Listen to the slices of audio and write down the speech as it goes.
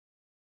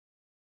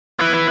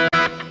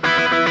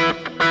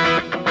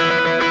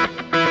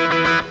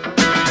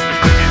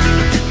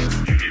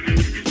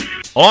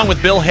Along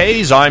with Bill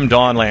Hayes, I'm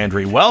Don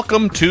Landry.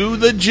 Welcome to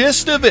The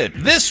Gist of It.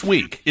 This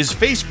week, is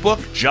Facebook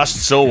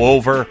just so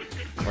over,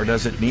 or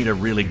does it need a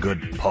really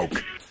good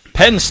poke?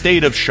 Penn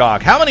State of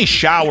shock. How many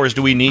showers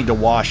do we need to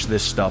wash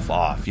this stuff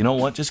off? You know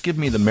what? Just give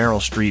me the Meryl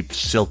Streep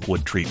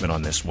Silkwood treatment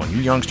on this one. You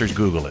youngsters,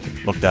 Google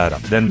it. Look that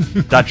up. Then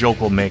that joke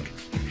will make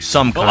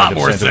some kind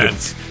of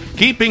sense.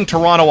 Keeping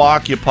Toronto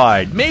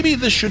occupied. Maybe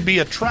this should be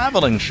a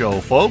traveling show,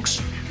 folks.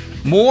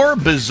 More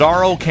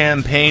bizarro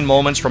campaign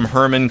moments from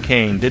Herman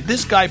Cain. Did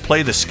this guy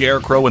play the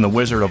Scarecrow in The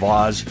Wizard of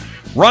Oz?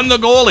 Run the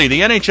goalie.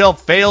 The NHL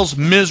fails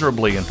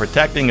miserably in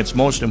protecting its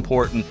most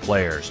important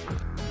players.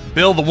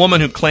 Bill, the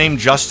woman who claimed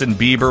Justin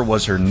Bieber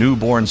was her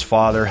newborn's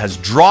father, has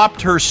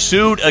dropped her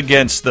suit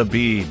against the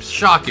Biebs.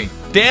 Shocking.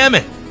 Damn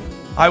it.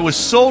 I was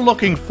so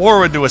looking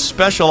forward to a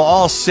special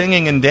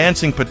all-singing and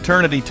dancing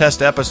paternity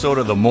test episode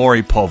of The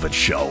Maury Povich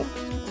Show.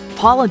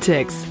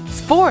 Politics,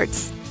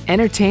 sports,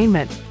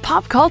 entertainment,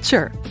 pop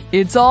culture.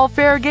 It's all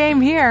fair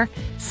game here.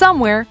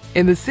 Somewhere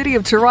in the city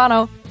of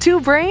Toronto, two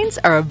brains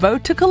are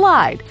about to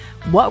collide.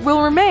 What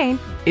will remain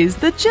is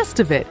the gist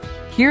of it.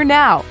 Here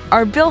now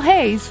are Bill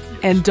Hayes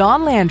and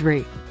Don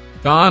Landry.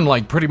 Don,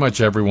 like pretty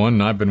much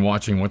everyone, I've been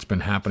watching what's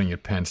been happening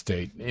at Penn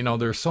State. You know,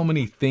 there's so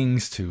many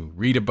things to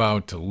read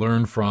about, to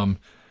learn from.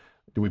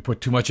 Do we put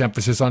too much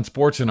emphasis on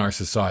sports in our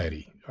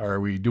society? Are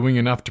we doing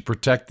enough to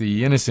protect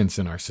the innocents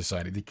in our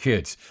society, the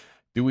kids?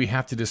 Do we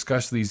have to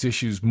discuss these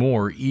issues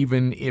more,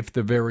 even if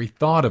the very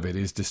thought of it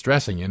is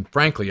distressing? And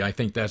frankly, I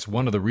think that's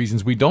one of the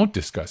reasons we don't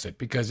discuss it,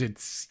 because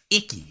it's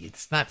icky.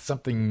 It's not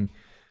something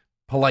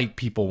polite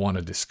people want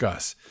to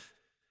discuss.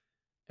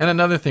 And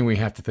another thing we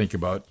have to think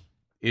about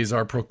is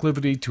our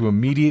proclivity to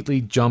immediately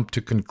jump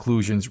to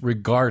conclusions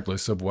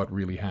regardless of what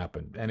really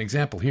happened. An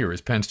example here is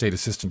Penn State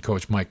assistant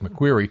coach Mike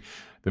McQueary,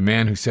 the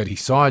man who said he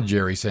saw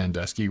Jerry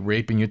Sandusky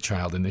raping a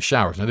child in the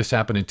showers. Now, this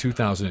happened in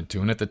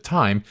 2002, and at the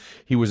time,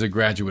 he was a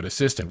graduate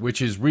assistant,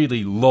 which is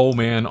really low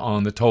man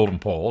on the totem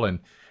pole, and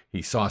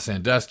he saw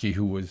Sandusky,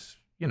 who was,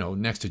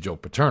 next to Joe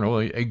Paterno,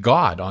 a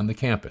god on the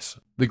campus.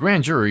 The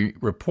grand jury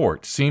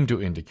report seemed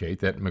to indicate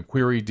that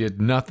McQueary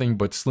did nothing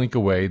but slink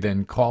away,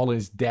 then call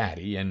his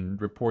daddy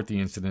and report the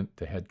incident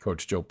to head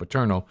coach Joe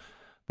Paterno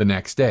the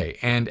next day.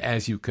 And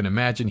as you can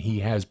imagine, he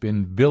has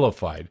been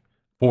vilified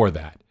for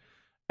that.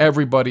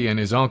 Everybody and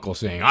his uncle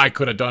saying, I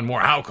could have done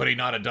more. How could he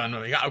not have done?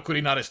 How could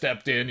he not have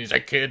stepped in? He's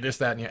a kid, this,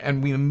 that,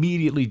 and we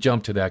immediately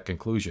jump to that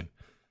conclusion.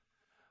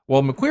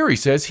 Well, McQueary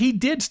says he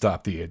did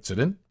stop the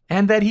incident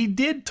and that he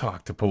did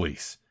talk to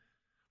police.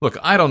 Look,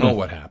 I don't know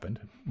what happened,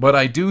 but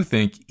I do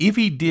think if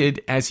he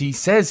did as he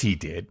says he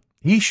did,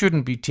 he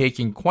shouldn't be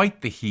taking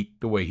quite the heat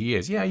the way he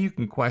is. Yeah, you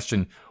can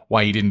question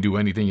why he didn't do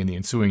anything in the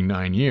ensuing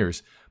 9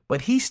 years,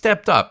 but he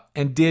stepped up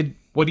and did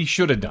what he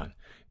should have done.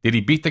 Did he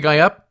beat the guy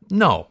up?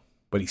 No.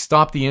 But he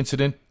stopped the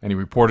incident and he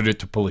reported it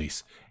to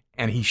police.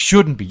 And he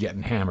shouldn't be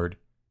getting hammered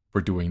for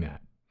doing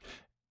that.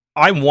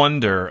 I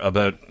wonder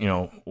about,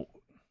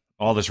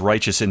 all this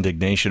righteous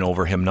indignation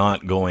over him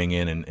not going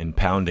in and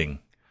pounding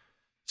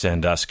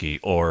Sandusky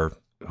or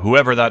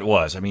whoever that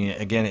was. I mean,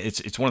 again,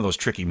 it's one of those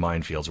tricky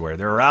minefields where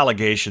there are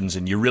allegations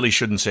and you really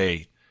shouldn't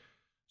say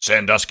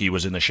Sandusky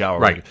was in the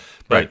shower. Right.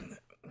 But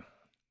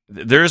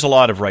there is a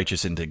lot of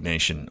righteous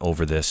indignation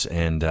over this.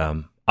 And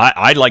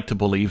I'd like to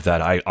believe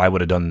that I would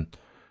have done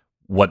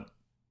what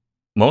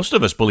most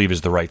of us believe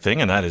is the right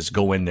thing, and that is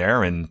go in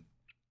there and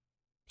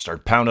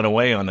start pounding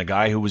away on the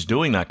guy who was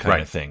doing that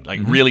kind of thing. Like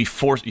really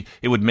force,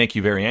 it would make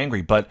you very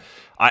angry. But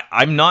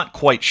I'm not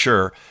quite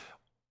sure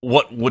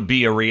what would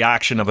be a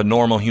reaction of a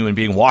normal human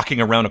being walking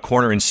around a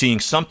corner and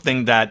seeing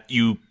something that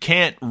you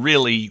can't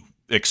really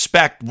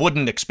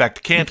wouldn't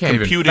expect, can't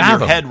compute in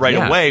your head right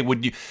away.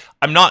 Would you?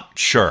 I'm not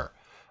sure.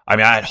 I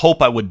mean, I'd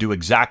hope I would do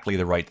exactly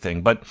the right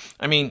thing. But,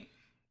 I mean,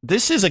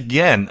 this is,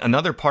 again,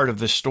 another part of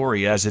this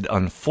story as it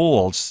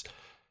unfolds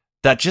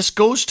that just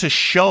goes to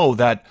show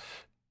that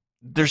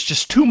there's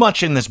just too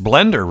much in this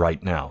blender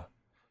right now.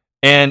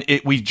 And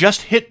we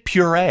just hit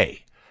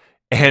puree.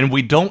 And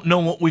we don't know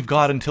what we've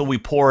got until we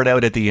pour it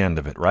out at the end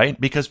of it, right?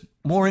 Because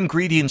more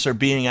ingredients are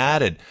being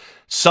added.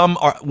 Some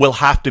will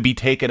have to be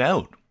taken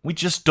out. We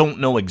just don't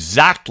know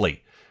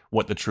exactly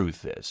what the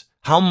truth is.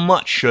 How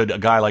much should a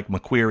guy like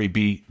McQueary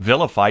be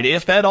vilified,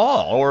 if at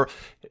all? Or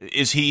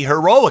is he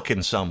heroic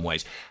in some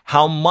ways?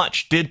 How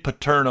much did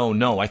Paterno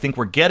know? I think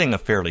we're getting a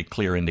fairly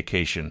clear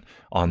indication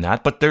on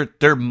that, but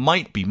there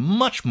might be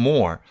much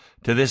more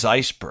to this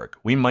iceberg.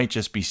 We might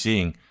just be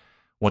seeing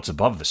what's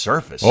above the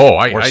surface,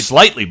 or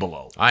slightly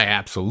below. I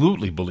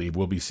absolutely believe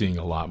we'll be seeing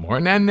a lot more.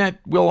 And then that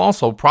we'll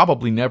also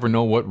probably never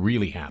know what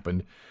really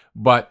happened,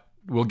 but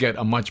we'll get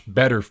a much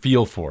better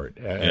feel for it,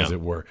 as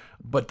it were.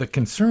 But the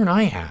concern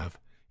I have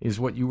is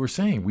what you were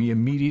saying. We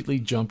immediately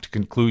jump to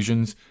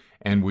conclusions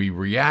and we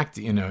react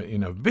in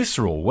a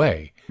visceral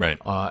way, right?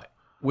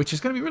 Which is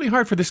going to be really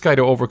hard for this guy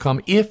to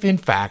overcome if, in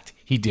fact,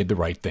 he did the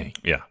right thing.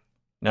 Yeah.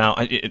 Now,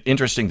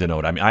 interesting to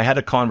note, I mean, I had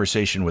a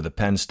conversation with a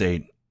Penn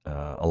State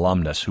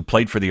alumnus who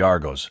played for the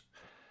Argos,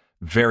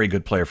 very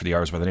good player for the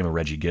Argos by the name of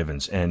Reggie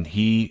Givens, and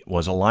he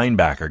was a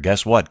linebacker.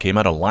 Guess what? Came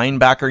out of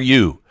linebacker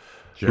U.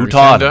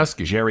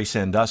 Jerry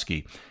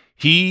Sandusky.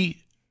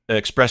 He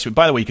expressed,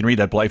 by the way, you can read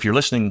that blog. If you're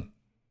listening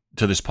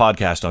to this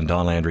podcast on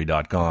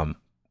donlandry.com,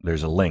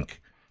 there's a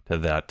link to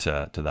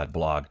that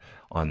blog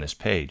on this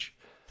page.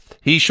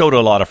 He showed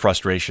a lot of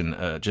frustration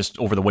just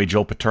over the way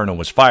Joe Paterno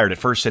was fired. At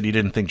first said he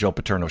didn't think Joe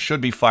Paterno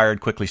should be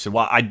fired. Quickly said,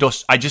 well, I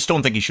just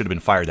don't think he should have been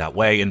fired that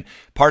way. And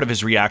part of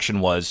his reaction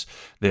was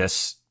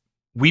this: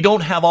 we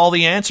don't have all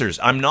the answers.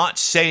 I'm not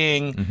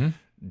saying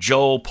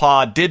Joe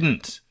Pa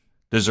didn't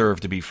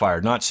deserve to be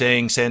fired. Not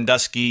saying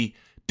Sandusky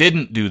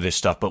didn't do this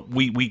stuff, but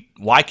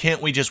why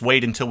can't we just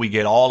wait until we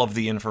get all of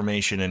the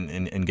information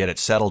and get it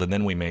settled, and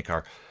then we make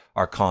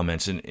our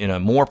comments? In a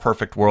more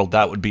perfect world,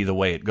 that would be the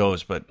way it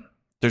goes, but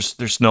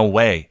there's no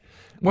way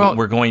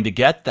we're going to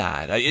get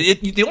that.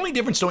 The only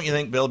difference, don't you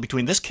think, Bill,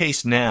 between this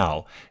case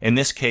now and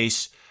this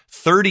case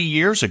 30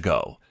 years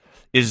ago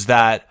is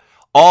that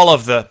all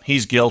of the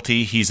he's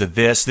guilty, he's a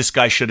this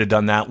guy should have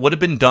done that would have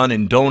been done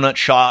in donut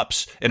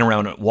shops and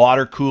around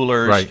water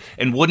coolers, right,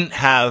 and wouldn't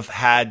have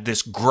had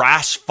this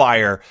grass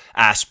fire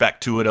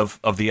aspect to it of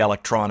the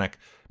electronic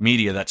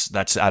media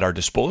that's at our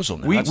disposal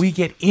now. We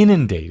get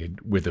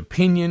inundated with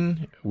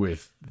opinion,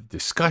 with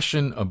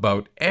discussion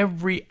about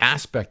every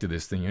aspect of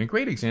this thing. And a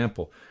great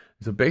example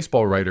is a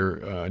baseball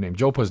writer named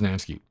Joe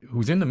Posnanski,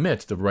 who's in the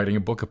midst of writing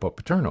a book about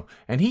Paterno.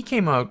 And he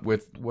came out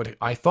with what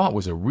I thought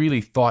was a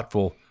really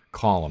thoughtful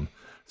column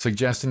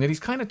suggesting that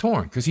he's kind of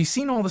torn because he's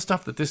seen all the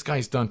stuff that this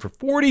guy's done for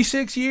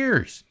 46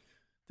 years.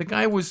 The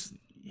guy was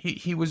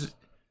he was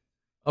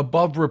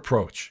above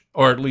reproach,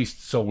 or at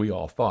least so we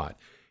all thought.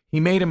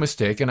 He made a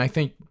mistake, and I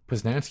think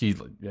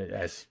Posnanski,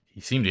 as he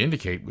seemed to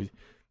indicate, was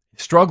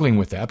struggling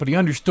with that, but he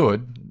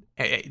understood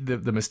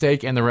the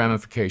mistake and the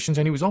ramifications,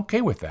 and he was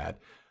okay with that.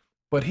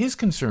 But his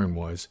concern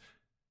was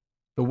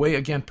the way,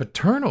 again,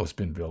 Paterno's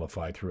been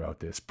vilified throughout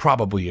this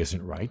probably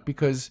isn't right,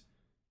 because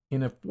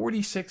in a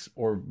 46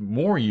 or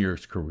more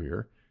years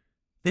career,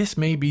 this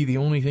may be the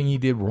only thing he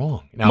did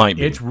wrong. Now,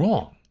 it's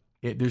wrong.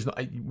 There's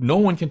no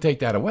one can take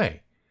that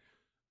away.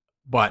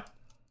 But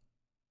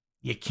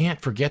you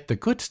can't forget the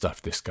good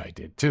stuff this guy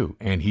did, too,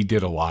 and he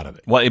did a lot of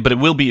it. Well, but it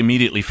will be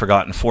immediately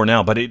forgotten for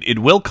now, but it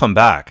will come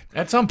back.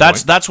 At some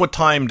point. That's what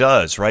time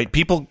does, right?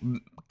 People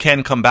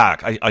can come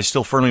back. I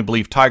still firmly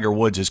believe Tiger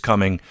Woods is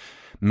coming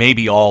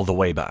maybe all the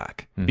way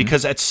back. Mm-hmm.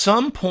 Because at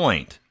some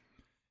point,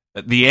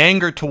 the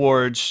anger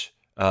towards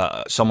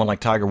someone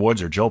like Tiger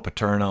Woods or Joe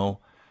Paterno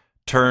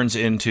turns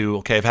into,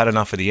 okay, I've had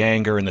enough of the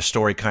anger, and the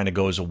story kind of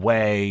goes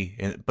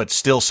away, but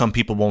still some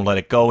people won't let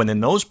it go, and then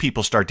those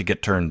people start to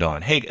get turned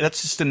on. Hey,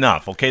 that's just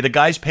enough, okay? The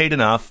guy's paid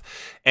enough,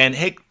 and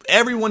hey,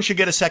 everyone should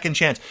get a second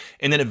chance.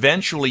 And then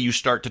eventually you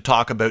start to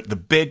talk about the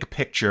big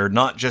picture,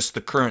 not just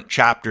the current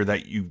chapter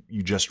that you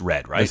just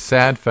read, right? The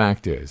sad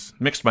fact is...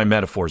 Mixed my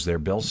metaphors there,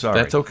 Bill, sorry.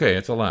 That's okay,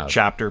 it's allowed.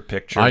 Chapter,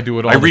 picture. I do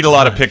it all the time. I read a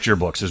lot of picture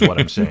books, is what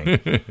I'm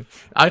saying.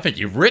 I think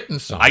you've written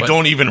some. I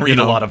don't even read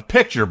a lot of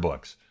picture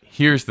books.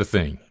 Here's the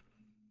thing.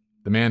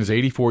 The man is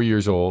 84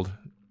 years old.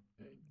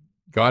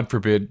 God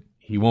forbid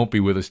he won't be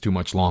with us too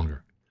much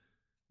longer.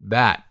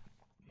 That,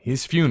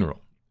 his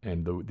funeral,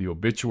 and the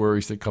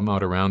obituaries that come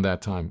out around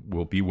that time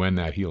will be when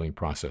that healing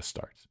process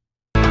starts.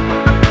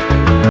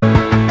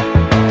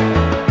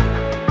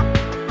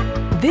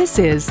 This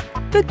is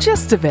The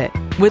Gist of It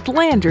with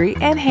Landry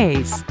and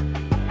Hayes.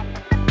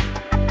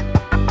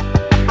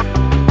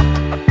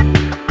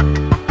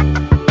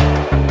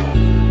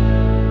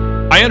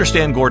 I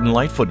understand Gordon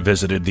Lightfoot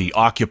visited the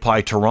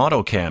Occupy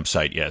Toronto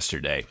campsite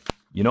yesterday.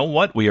 You know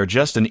what? We are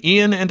just an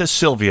Ian and a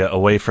Sylvia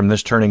away from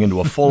this turning into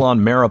a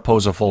full-on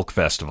Mariposa Folk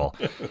Festival.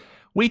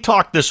 We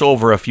talked this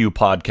over a few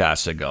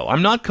podcasts ago.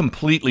 I'm not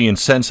completely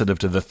insensitive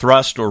to the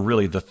thrust, or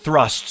really the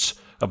thrusts,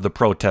 of the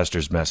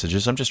protesters'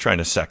 messages. I'm just trying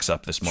to sex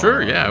up this moment.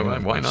 Sure, yeah,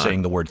 why not?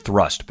 Saying the word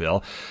thrust,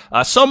 Bill.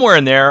 Somewhere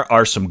in there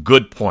are some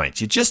good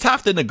points. You just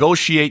have to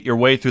negotiate your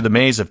way through the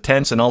maze of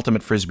tense and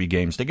ultimate Frisbee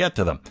games to get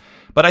to them.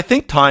 But I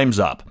think time's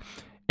up.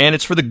 And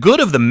it's for the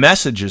good of the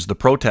messages the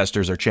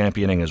protesters are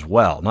championing as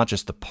well, not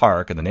just the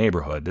park and the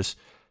neighborhood. This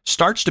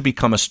starts to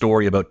become a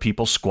story about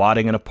people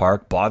squatting in a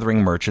park,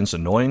 bothering merchants,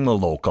 annoying the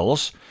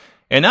locals.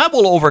 And that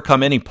will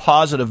overcome any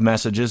positive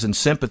messages and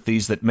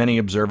sympathies that many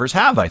observers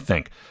have, I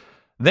think.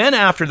 Then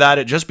after that,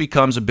 it just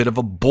becomes a bit of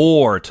a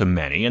bore to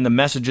many, and the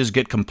messages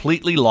get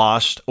completely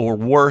lost, or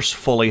worse,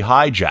 fully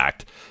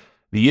hijacked.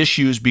 The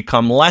issues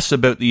become less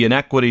about the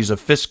inequities of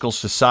fiscal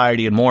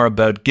society and more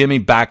about, give me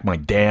back my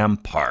damn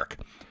park.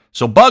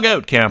 So bug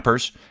out,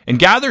 campers, and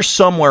gather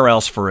somewhere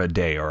else for a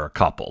day or a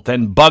couple.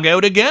 Then bug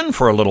out again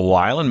for a little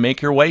while and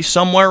make your way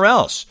somewhere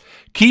else.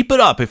 Keep it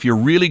up if you're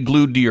really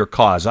glued to your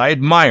cause. I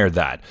admire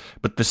that.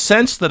 But the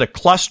sense that a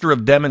cluster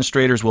of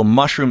demonstrators will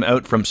mushroom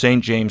out from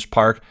St. James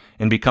Park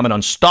and become an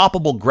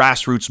unstoppable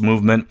grassroots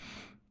movement,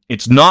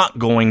 it's not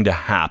going to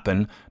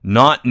happen.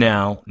 Not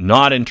now,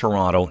 not in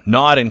Toronto,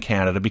 not in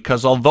Canada,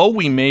 because although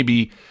we may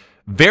be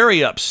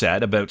very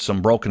upset about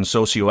some broken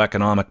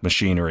socioeconomic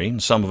machinery,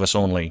 and some of us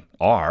only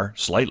are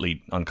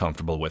slightly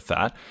uncomfortable with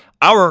that,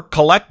 our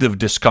collective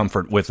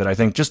discomfort with it, I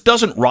think, just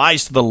doesn't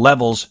rise to the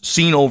levels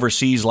seen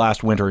overseas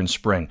last winter and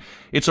spring.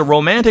 It's a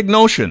romantic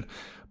notion,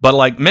 But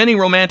like many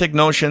romantic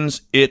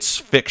notions, it's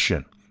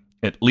fiction,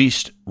 at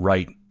least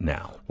right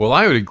now. Well,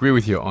 I would agree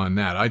with you on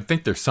that. I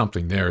think there's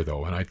something there,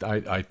 though, and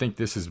I think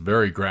this is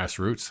very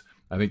grassroots.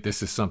 I think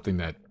this is something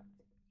that,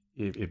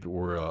 if it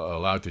were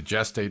allowed to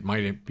gestate,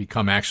 might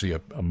become actually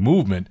a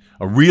movement,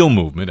 a real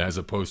movement, as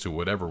opposed to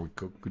whatever we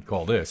could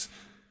call this,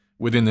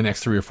 within the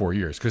next 3 or 4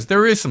 years. Because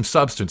there is some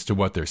substance to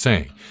what they're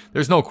saying.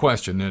 There's no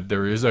question that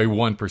there is a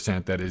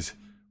 1% that is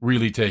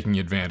really taking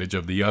advantage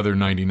of the other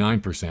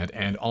 99%,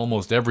 and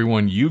almost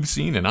everyone you've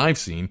seen and I've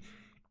seen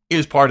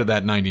is part of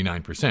that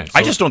 99%. So,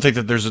 I just don't think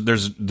that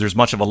there's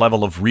much of a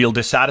level of real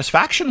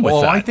dissatisfaction with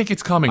that. I think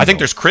it's coming. I think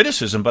there's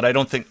criticism, but I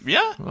don't think.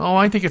 Yeah. Oh,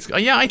 I think it's.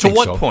 Yeah, I to think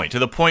what so. point? To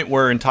the point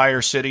where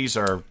entire cities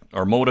are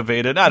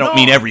motivated. I don't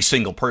mean every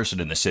single person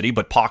in the city,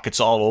 but pockets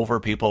all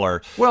over. People are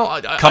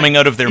coming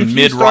out of their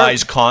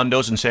mid-rise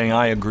condos and saying,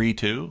 "I agree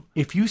too."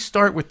 If you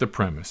start with the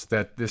premise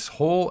that this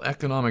whole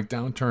economic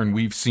downturn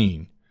we've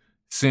seen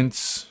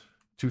since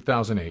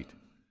 2008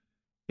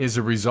 is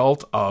a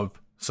result of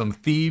some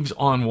thieves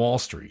on Wall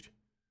Street,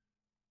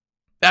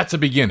 that's a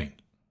beginning.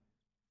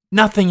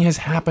 Nothing has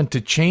happened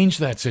to change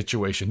that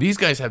situation. These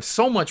guys have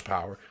so much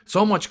power,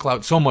 so much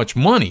clout, so much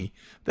money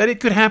that it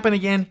could happen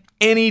again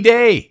any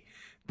day.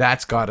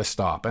 That's got to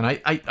stop. And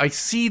I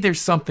see there's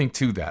something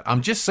to that.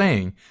 I'm just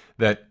saying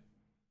that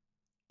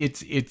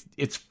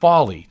it's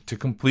folly to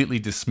completely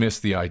dismiss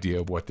the idea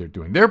of what they're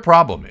doing. Their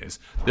problem is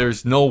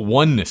there's no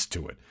oneness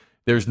to it.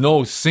 There's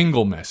no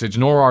single message,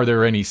 nor are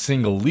there any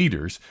single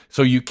leaders,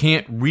 so you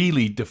can't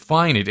really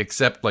define it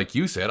except, like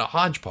you said, a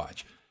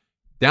hodgepodge.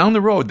 Down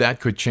the road, that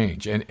could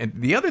change. And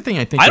the other thing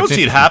I think... I don't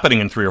see it happening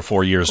in 3 or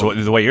 4 years,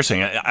 the way you're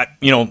saying.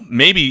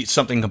 Maybe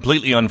something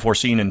completely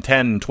unforeseen in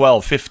 10,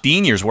 12,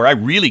 15 years where I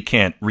really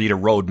can't read a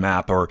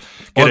roadmap or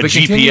get a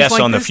GPS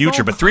on the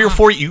future. But 3 or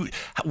 4...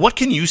 what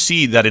can you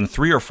see that in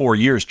 3 or 4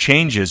 years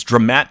changes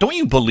dramatic? Don't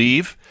you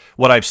believe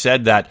what I've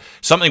said, that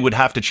something would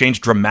have to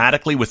change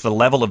dramatically with the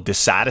level of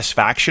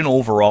dissatisfaction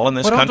overall in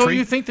this country? Don't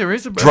you think there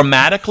is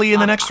dramatically in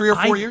the next 3 or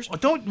 4 years?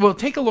 Well,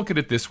 take a look at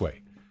it this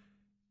way.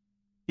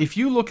 If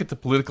you look at the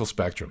political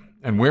spectrum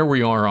and where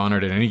we are on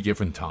it at any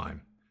given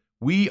time,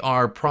 we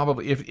are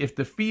probably, if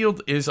the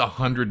field is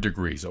 100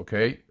 degrees,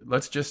 okay,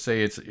 let's just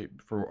say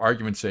for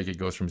argument's sake, it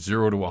goes from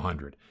 0 to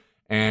 100.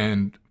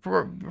 And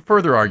for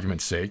further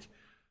argument's sake,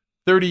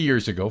 30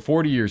 years ago,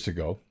 40 years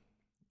ago,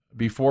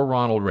 before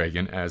Ronald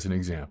Reagan, as an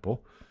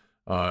example,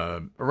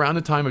 around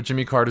the time of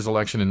Jimmy Carter's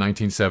election in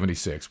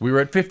 1976, we were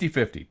at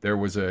 50-50. There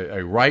was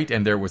a right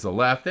and there was a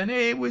left, and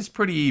it was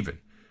pretty even.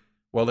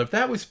 Well, if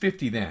that was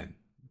 50 then,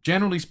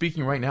 generally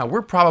speaking right now,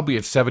 we're probably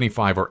at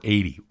 75 or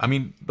 80. I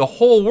mean, the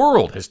whole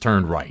world has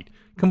turned right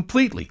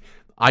completely.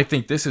 I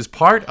think this is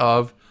part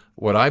of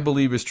what I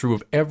believe is true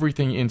of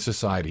everything in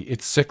society.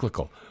 It's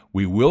cyclical.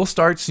 We will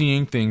start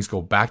seeing things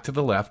go back to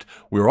the left.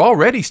 We're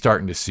already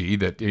starting to see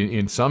that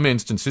in some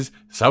instances,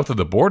 south of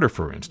the border,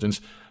 for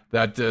instance,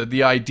 that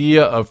the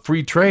idea of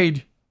free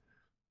trade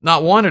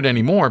not wanted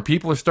anymore.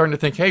 People are starting to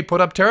think, hey, put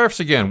up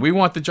tariffs again. We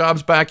want the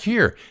jobs back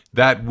here.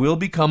 That will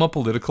become a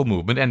political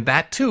movement, and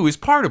that, too, is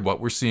part of what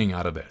we're seeing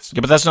out of this.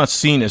 Yeah, but that's not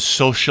seen as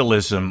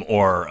socialism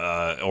or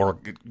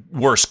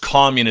worse,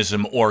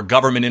 communism or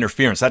government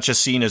interference. That's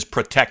just seen as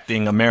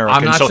protecting America.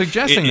 I'm not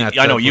suggesting that.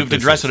 I know you've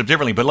addressed it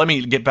differently, but let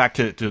me get back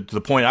to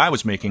the point I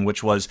was making,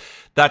 which was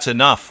that's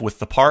enough with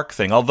the park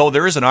thing. Although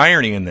there is an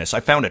irony in this. I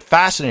found it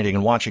fascinating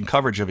in watching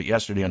coverage of it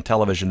yesterday on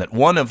television that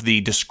one of the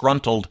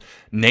disgruntled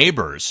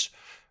neighbors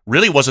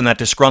really wasn't that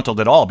disgruntled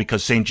at all,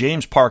 because St.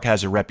 James Park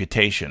has a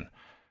reputation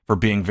for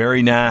being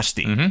very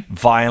nasty,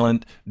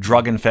 violent,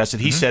 drug-infested.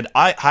 He said,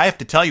 I have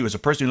to tell you, as a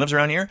person who lives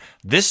around here,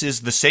 this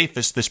is the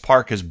safest this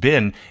park has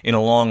been in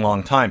a long,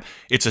 long time.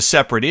 It's a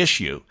separate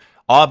issue.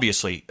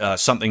 Obviously,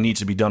 something needs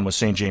to be done with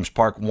St. James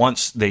Park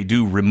once they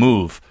do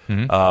remove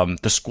the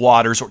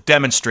squatters or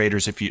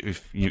demonstrators, if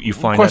you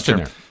find Question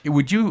that term. There.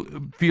 Would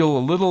you feel a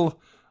little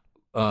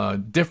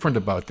different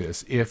about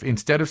this if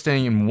instead of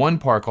staying in one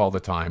park all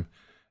the time,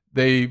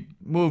 they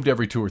moved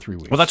every 2 or 3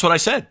 weeks? Well, that's what I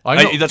said.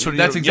 I know. That's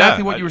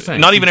exactly what you were saying.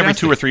 Not even every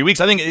 2 or 3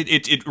 weeks. I think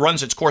it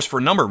runs its course for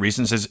a number of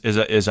reasons,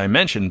 as I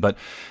mentioned, but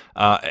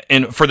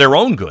and for their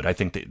own good, I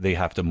think they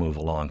have to move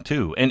along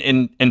too.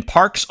 And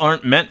parks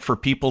aren't meant for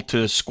people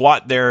to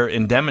squat there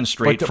and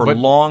demonstrate for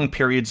long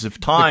periods of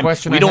time.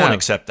 We don't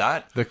accept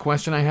that. The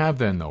question I have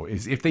then, though,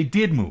 is if they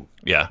did move,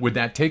 would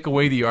that take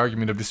away the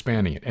argument of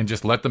disbanding it and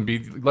just let them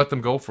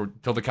go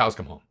till the cows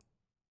come home?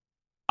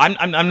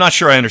 I'm not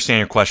sure I understand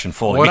your question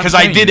fully, because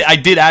I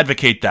did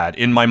advocate that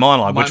in my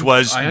monologue, which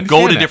was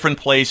go to different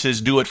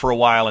places, do it for a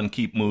while, and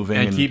keep moving.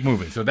 And keep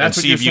moving. So that's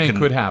what you're saying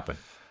could happen.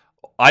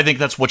 I think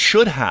that's what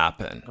should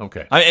happen.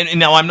 Okay. And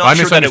now I'm not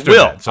sure that it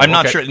will. I'm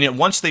not sure.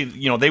 Once they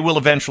will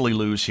eventually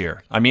lose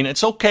here. I mean,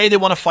 it's okay. They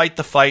want to fight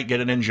the fight,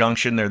 get an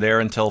injunction. They're there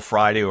until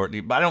Friday,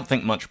 I don't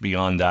think much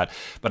beyond that.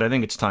 But I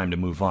think it's time to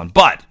move on.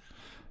 But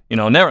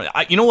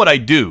what I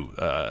do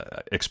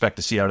expect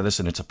to see out of this,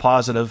 and it's a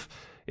positive,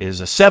 is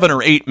a 7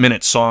 or 8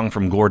 minute song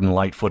from Gordon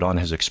Lightfoot on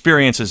his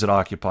experiences at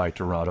Occupy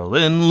Toronto.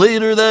 Then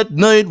later that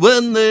night,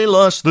 when they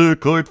lost their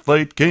court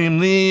fight, came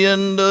the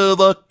end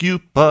of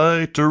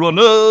Occupy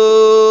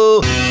Toronto.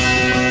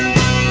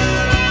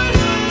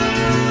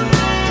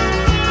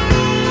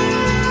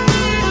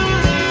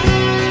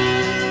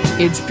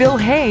 It's Bill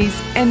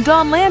Hayes and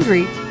Don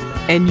Landry,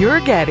 and you're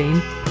getting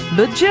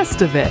the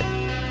gist of it.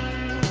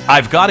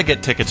 I've got to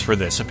get tickets for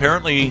this.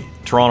 Apparently,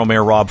 Toronto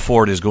Mayor Rob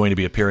Ford is going to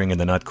be appearing in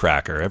the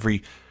Nutcracker.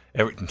 Every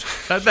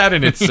That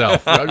in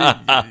itself,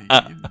 I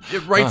mean,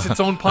 it writes its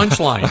own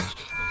punchline.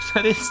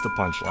 That is the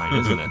punchline,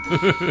 isn't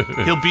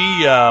it? He'll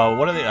be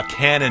a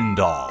cannon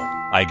doll,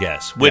 I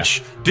guess,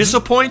 which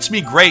disappoints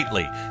me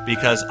greatly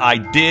because I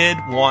did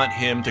want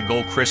him to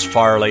go Chris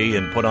Farley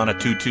and put on a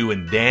tutu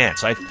and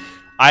dance.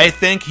 I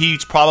think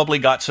he's probably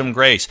got some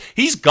grace.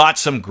 He's got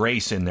some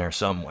grace in there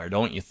somewhere,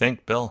 don't you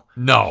think, Bill?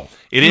 No.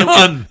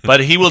 None.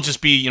 But he will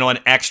just be, an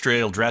extra.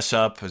 He'll dress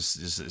up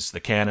as the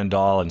cannon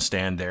doll and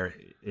stand there.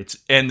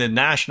 And the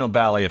National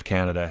Ballet of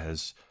Canada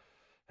has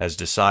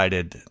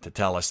decided to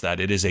tell us that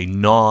it is a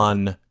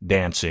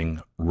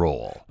non-dancing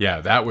role.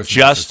 Yeah, that was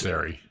just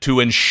necessary. To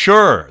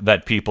ensure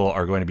that people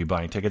are going to be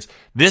buying tickets.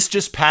 This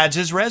just pads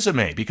his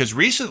resume because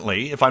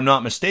recently, if I'm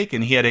not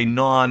mistaken, he had a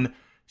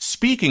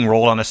non-speaking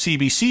role on a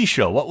CBC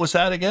show. What was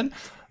that again?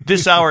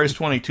 This hour is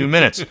 22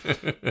 minutes.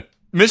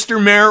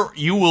 Mr. Mayor,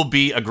 you will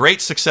be a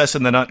great success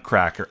in the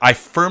Nutcracker. I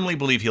firmly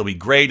believe he'll be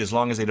great as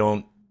long as they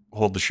don't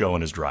hold the show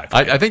in his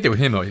driveway. I think that with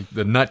him,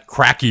 the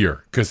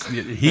Nutcrackier, because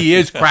he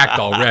is cracked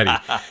already.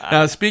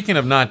 Now, speaking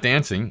of not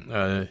dancing,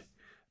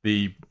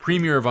 the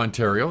Premier of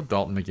Ontario,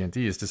 Dalton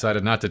McGuinty, has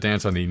decided not to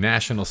dance on the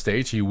national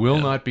stage. He will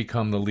not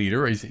become the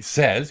leader. He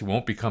says he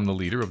won't become the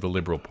leader of the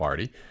Liberal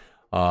Party.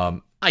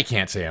 I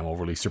can't say I'm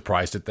overly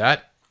surprised at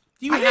that.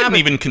 I hadn't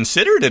even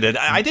considered it.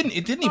 It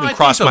didn't even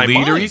cross my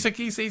leader. mind.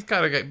 He's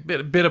got a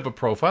bit of a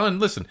profile, and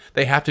listen,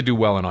 they have to do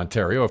well in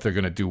Ontario if they're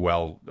going to do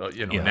well,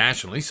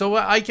 nationally. So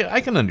I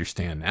can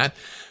understand that.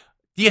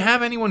 Do you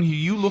have anyone who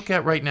you look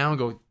at right now and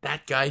go,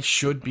 that guy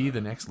should be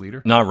the next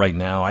leader? Not right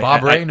now.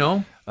 Bob Ray,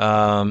 no?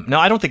 No,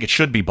 I don't think it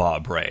should be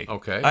Bob Ray.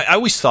 Okay. I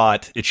always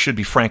thought it should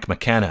be Frank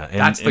McKenna.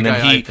 That's the guy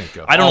I think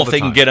of. I don't know if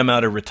they can get him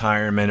out of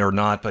retirement or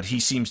not, but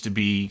he seems to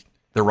be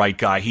the right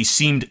guy. He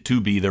seemed to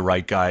be the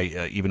right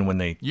guy even when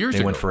they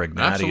went for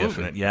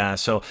Ignatieff. Yeah,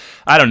 so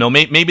I don't know.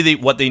 Maybe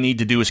what they need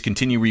to do is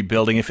continue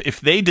rebuilding.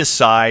 If they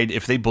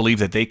believe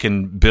that they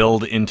can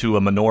build into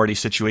a minority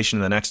situation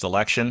in the next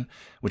election,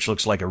 which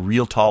looks like a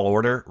real tall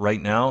order right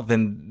now,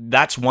 then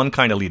that's one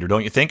kind of leader,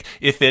 don't you think?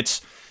 If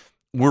it's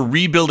we're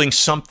rebuilding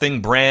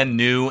something brand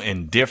new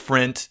and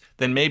different,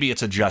 then maybe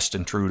it's a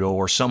Justin Trudeau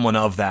or someone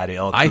of that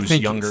ilk who's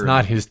younger. It's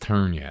not his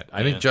turn yet.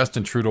 I think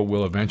Justin Trudeau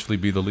will eventually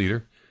be the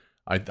leader.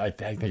 I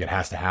think it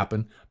has to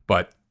happen,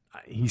 but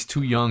he's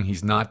too young.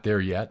 He's not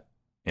there yet.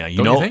 Yeah,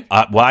 you think?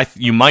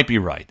 You might be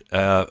right,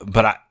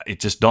 but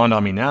it just dawned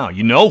on me now.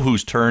 You know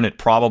whose turn it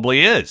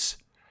probably is?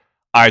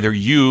 Either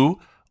you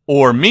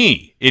or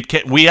me.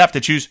 We have to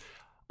choose.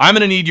 I'm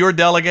going to need your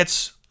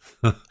delegates,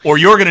 or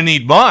you're going to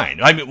need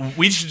mine. I mean,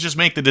 we should just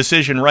make the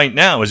decision right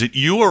now. Is it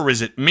you or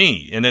is it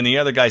me? And then the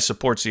other guy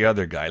supports the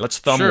other guy. Let's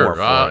thumb war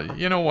for it.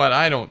 You know what?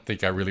 I don't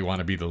think I really want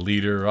to be the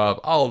leader.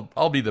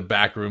 I'll be the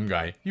backroom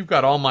guy. You've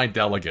got all my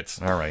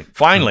delegates. All right.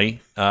 Finally,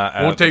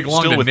 won't take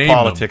long still to with name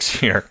politics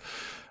here.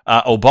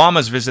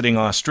 Obama's visiting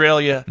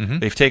Australia. Mm-hmm.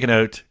 They've taken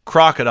out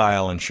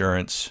crocodile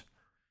insurance.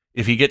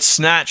 If he gets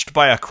snatched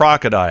by a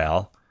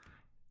crocodile,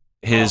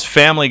 his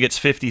family gets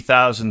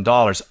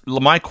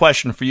 $50,000. My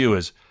question for you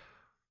is,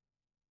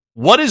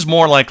 what is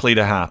more likely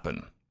to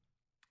happen?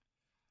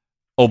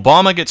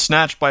 Obama gets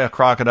snatched by a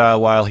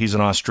crocodile while he's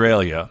in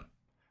Australia,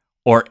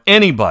 or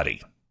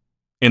anybody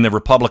in the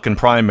Republican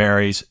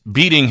primaries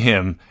beating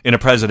him in a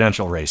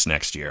presidential race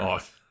next year?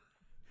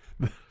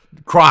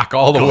 Croc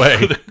all the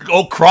way.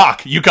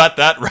 Croc. You got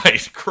that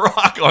right.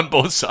 Croc on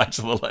both sides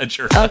of the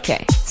ledger.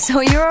 Okay,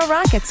 so you're a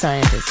rocket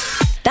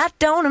scientist. That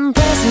don't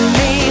impress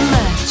me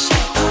much.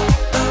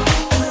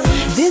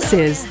 This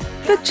is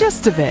The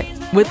Gist of It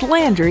with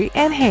Landry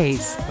and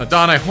Hayes. Now,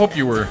 Don, I hope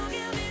you were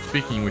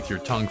speaking with your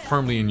tongue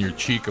firmly in your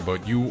cheek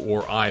about you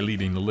or I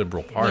leading the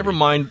Liberal Party. Never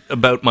mind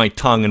about my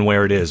tongue and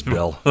where it is,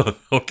 Bill.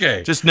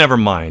 Okay. Just never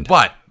mind.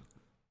 But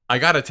I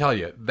got to tell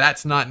you,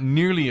 that's not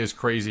nearly as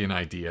crazy an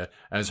idea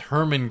as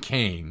Herman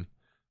Cain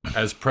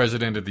as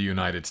President of the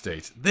United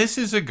States. This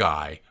is a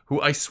guy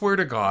who, I swear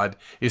to God,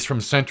 is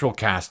from Central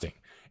Casting.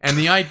 And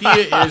the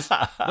idea is,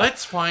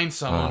 let's find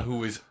someone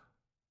who is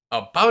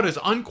about as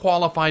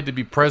unqualified to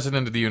be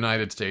President of the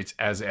United States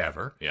as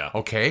ever. Yeah.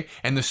 Okay?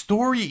 And the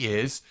story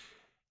is,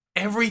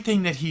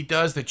 everything that he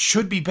does that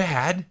should be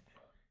bad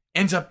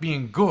ends up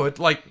being good.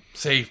 Like,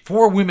 say,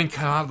 4 women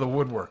come out of the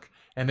woodwork,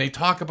 and they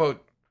talk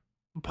about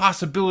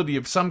possibility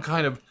of some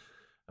kind of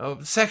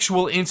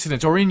sexual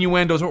incidents or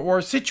innuendos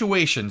or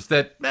situations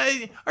that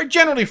are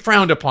generally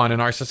frowned upon in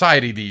our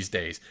society these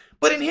days.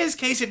 But in his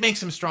case, it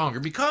makes him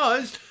stronger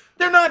because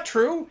they're not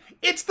true.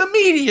 It's the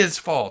media's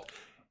fault.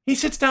 He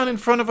sits down in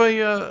front of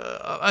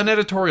an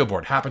editorial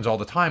board. Happens all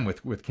the time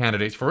with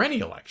candidates for any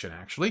election,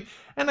 actually.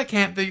 And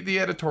the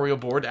editorial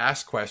board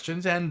asks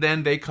questions, and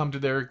then they come to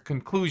their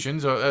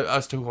conclusions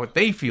as to what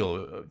they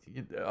feel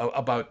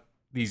about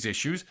these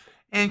issues,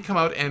 and come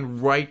out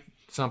and write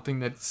something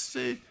that's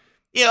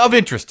of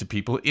interest to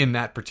people in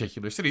that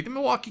particular city. The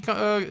Milwaukee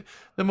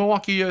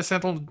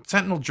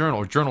Sentinel Journal,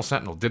 or Journal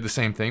Sentinel, did the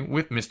same thing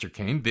with Mr.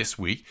 Kane this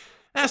week.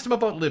 Asked him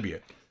about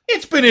Libya.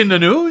 It's been in the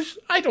news.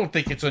 I don't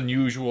think it's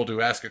unusual to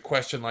ask a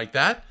question like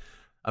that.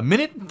 1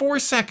 minute and 4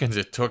 seconds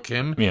it took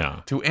him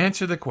to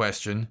answer the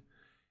question.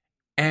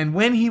 And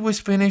when he was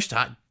finished,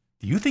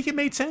 do you think it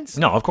made sense?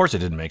 No, of course it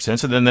didn't make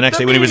sense. And then the next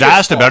day when he was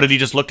asked about it, he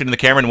just looked into the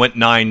camera and went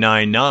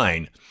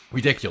 999.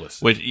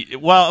 Ridiculous.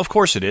 Well, of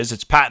course it is.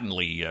 It's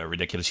patently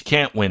ridiculous. You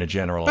can't win a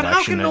general election. But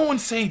how can no one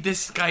say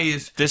this guy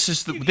is... This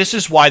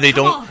is why they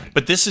don't...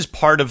 But this is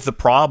part of the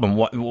problem,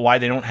 why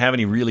they don't have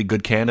any really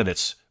good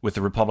candidates with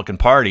the Republican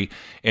Party,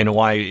 and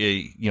why,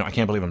 I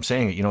can't believe I'm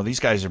saying it. These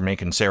guys are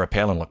making Sarah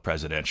Palin look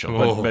presidential.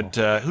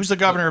 But who's the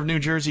governor of New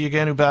Jersey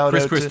again who bowed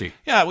Chris out? Christie.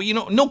 Yeah,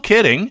 well, no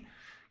kidding.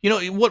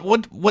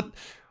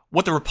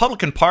 What the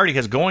Republican Party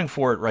has going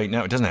for it right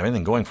now, it doesn't have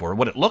anything going for it.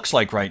 What it looks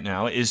like right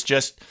now is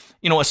just,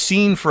 a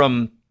scene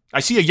from...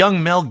 I see a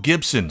young Mel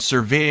Gibson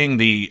surveying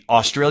the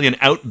Australian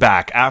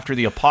outback after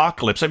the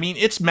apocalypse. I mean,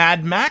 it's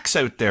Mad Max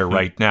out there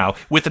right now,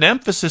 with an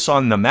emphasis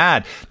on the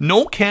mad.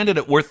 No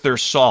candidate worth their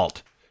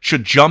salt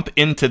should jump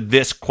into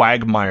this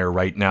quagmire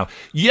right now.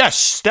 Yes,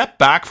 step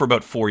back for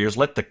about 4 years.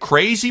 Let the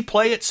crazy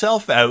play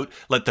itself out.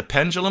 Let the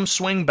pendulum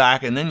swing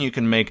back, and then you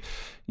can make...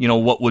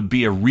 what would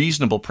be a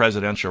reasonable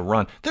presidential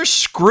run. They're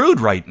screwed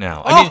right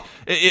now. I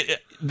mean,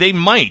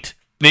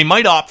 they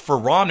might opt for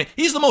Romney.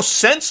 He's the most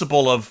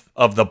sensible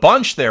of the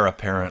bunch there,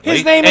 apparently.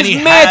 His name and is he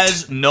Mitt.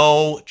 has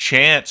no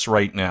chance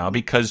right now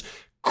because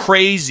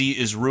crazy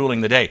is ruling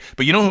the day.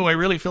 But you know who I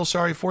really feel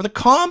sorry for? The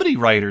comedy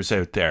writers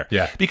out there.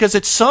 Yeah. Because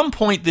at some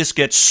point this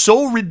gets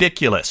so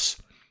ridiculous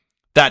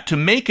that to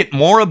make it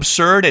more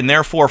absurd and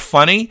therefore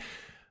funny,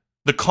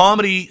 the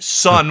comedy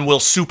sun will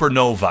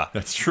supernova.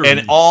 That's true.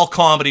 And all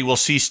comedy will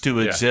cease to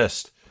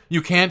exist.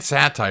 You can't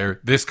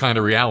satire this kind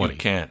of reality. You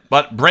can't.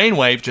 But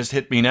Brainwave just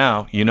hit me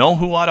now. You know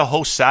who ought to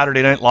host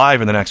Saturday Night Live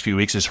in the next few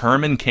weeks is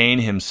Herman Cain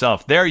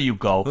himself. There you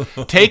go.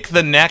 Take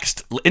the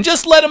next... And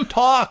just let him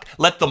talk.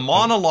 Let the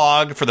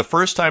monologue, for the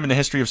first time in the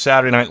history of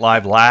Saturday Night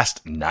Live,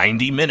 last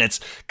 90 minutes.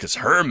 Because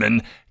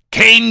Herman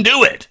Cain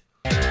do it.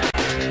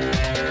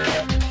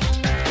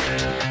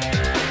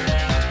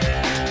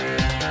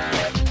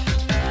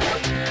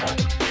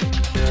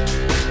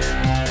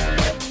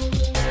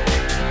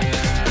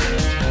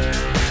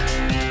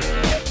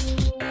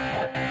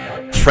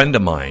 Friend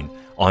of mine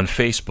on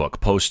Facebook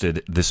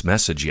posted this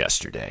message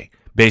yesterday,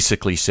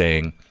 basically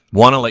saying,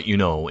 want to let you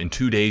know, in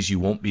 2 days you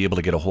won't be able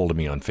to get a hold of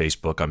me on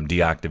Facebook. I'm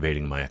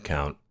deactivating my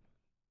account.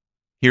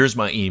 Here's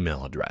my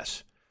email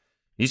address.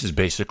 He says,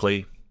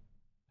 basically,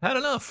 had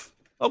enough.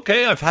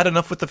 Okay, I've had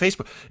enough with the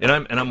Facebook. And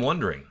I'm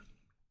wondering,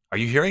 are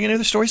you hearing any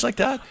other stories like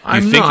that?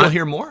 You think you'll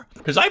hear more?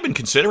 Because I've been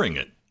considering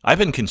it. I've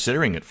been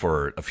considering it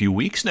for a few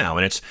weeks now,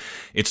 and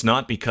it's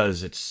not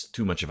because it's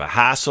too much of a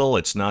hassle.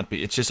 It's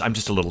just I'm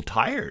just a little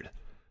tired.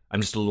 I'm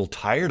just a little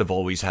tired of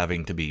always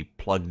having to be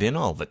plugged in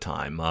all the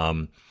time.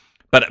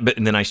 But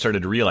and then I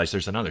started to realize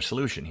there's another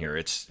solution here.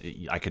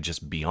 I could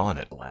just be on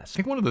it less. I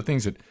think one of the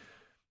things that,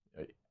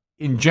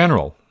 in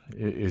general,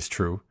 is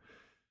true,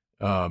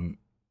 and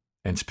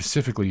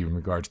specifically in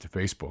regards to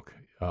Facebook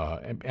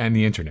and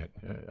the internet,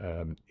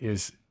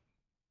 is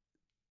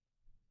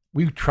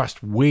we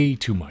trust way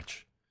too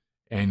much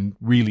and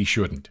really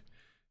shouldn't.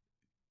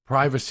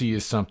 Privacy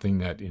is something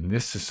that in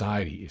this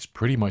society is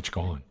pretty much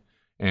gone,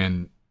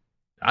 and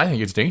I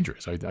think it's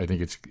dangerous. I think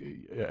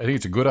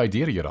it's a good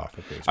idea to get off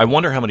of Facebook. I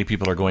wonder how many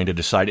people are going to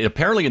decide.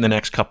 Apparently, in the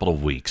next couple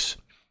of weeks,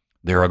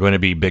 there are going to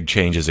be big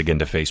changes again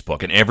to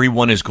Facebook, and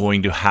everyone is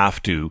going to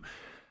have to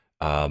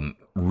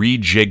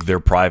rejig their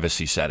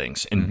privacy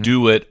settings and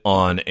do it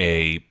on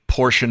a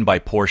portion by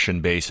portion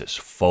basis.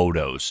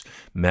 Photos,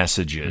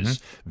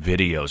 messages,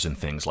 videos, and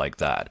things like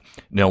that.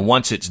 Now,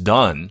 once it's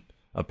done,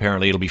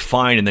 apparently it'll be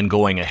fine, and then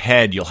going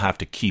ahead, you'll have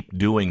to keep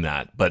doing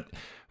that. But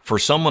for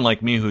someone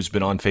like me who's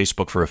been on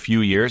Facebook for a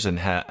few years and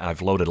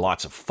I've loaded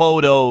lots of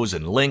photos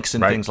and links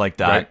and things like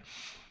that,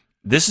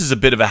 this is a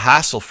bit of a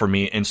hassle for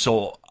me. And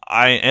so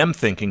I am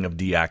thinking of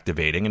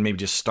deactivating and maybe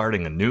just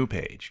starting a new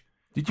page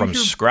from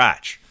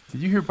scratch.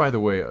 Did you hear, by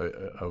the way,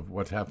 of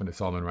what happened to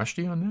Salman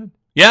Rushdie on that?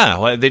 Yeah,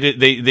 well,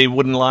 they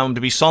wouldn't allow him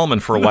to be Salman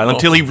for a while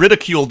until he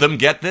ridiculed them,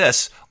 get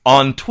this,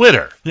 on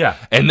Twitter. Yeah.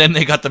 And then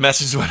they got the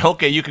message, went,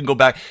 okay, you can go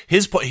back. He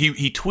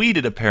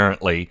tweeted,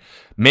 apparently,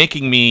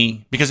 making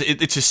me, because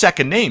it's his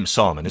second name,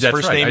 Salman. His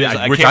first name is,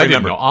 I can't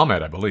remember.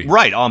 Ahmed, I believe.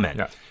 Right, Ahmed.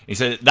 Yeah. He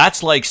said,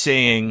 that's like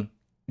saying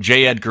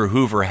J. Edgar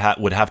Hoover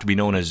would have to be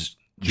known as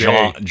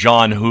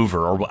John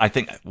Hoover, or I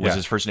think, was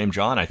his first name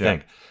John, I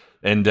think.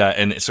 And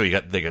so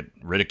they got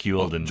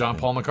ridiculed. And John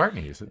Paul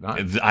McCartney, is it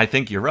not? I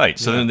think you're right.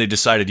 So then they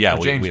decided, we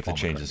have to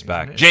change this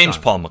back. James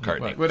Paul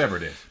McCartney. Whatever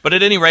it is. But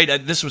at any rate,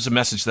 this was a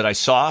message that I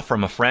saw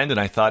from a friend, and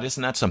I thought,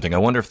 isn't that something? I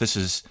wonder if this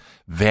is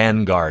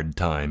Vanguard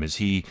time. Is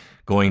he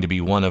going to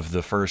be one of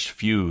the first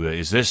few?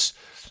 Is this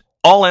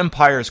all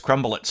empires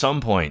crumble at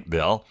some point,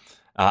 Bill?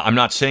 I'm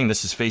not saying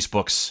this is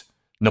Facebook's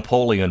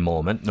Napoleonic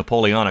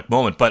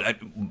moment,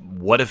 but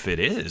what if it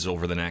is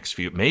over the next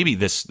few? Maybe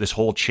this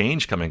whole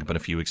change coming up in a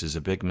few weeks is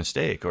a big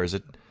mistake, or is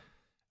it?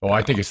 Oh,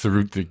 I think it's the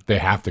route that they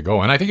have to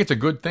go, and I think it's a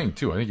good thing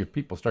too. I think if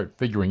people start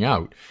figuring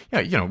out,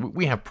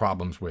 we have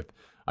problems with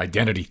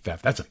identity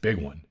theft. That's a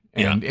big one,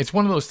 and it's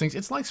one of those things.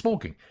 It's like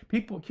smoking.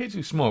 Kids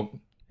who smoke,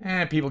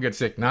 people get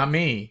sick. Not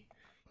me.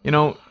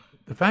 The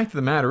fact of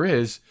the matter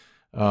is,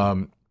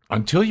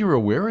 until you're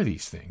aware of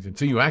these things,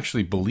 until you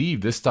actually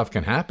believe this stuff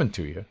can happen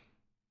to you,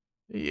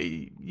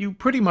 you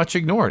pretty much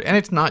ignore it. And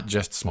it's not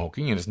just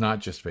smoking, and it's not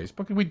just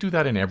Facebook. We do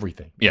that in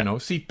everything. Yeah.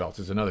 Seatbelts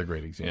is another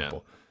great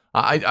example.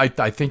 Yeah.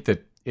 I think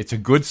that it's a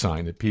good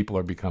sign that people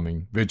are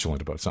becoming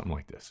vigilant about something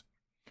like this.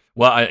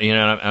 Well,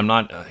 I'm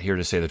not here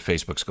to say that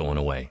Facebook's going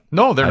away.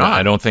 No, they're not.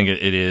 I don't think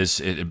it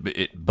is.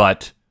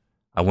 But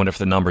I wonder if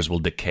the numbers will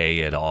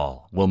decay at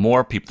all. Will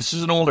more people? This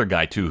is an older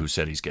guy too who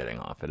said he's getting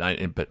off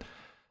it. But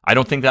I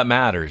don't think that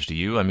matters. Do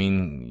you? I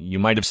mean, you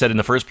might have said in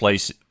the first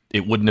place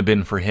it wouldn't have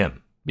been for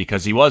him.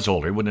 Because he was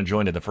older, he wouldn't have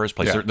joined in the first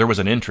place. Yeah. There was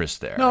an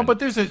interest there. No, but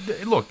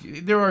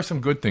there are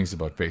some good things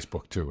about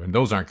Facebook too, and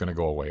those aren't going to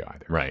go away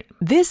either. Right.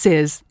 This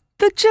is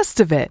the gist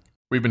of it.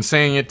 We've been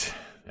saying it.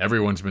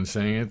 Everyone's been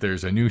saying it.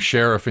 There's a new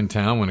sheriff in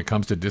town when it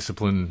comes to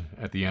discipline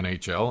at the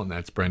NHL, and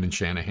that's Brendan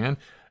Shanahan.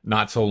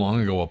 Not so long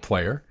ago, a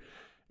player.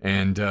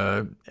 And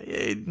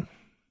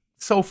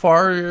so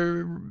far,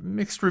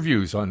 mixed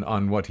reviews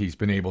on what he's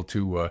been able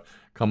to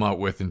come out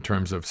with in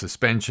terms of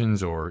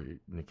suspensions, or in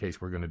the case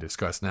we're going to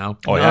discuss now.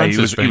 Oh yeah, he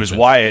was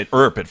Wyatt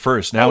Earp at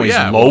first. Now he's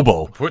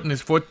Lobo, putting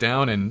his foot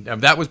down, and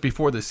that was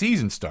before the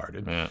season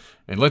started. Yeah.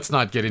 And let's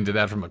not get into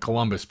that from a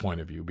Columbus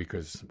point of view,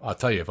 because I'll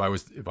tell you, if I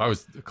was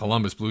the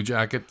Columbus Blue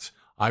Jackets,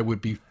 I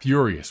would be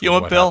furious with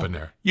what Bill, happened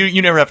there.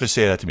 You never have to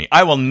say that to me.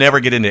 I will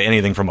never get into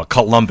anything from a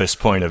Columbus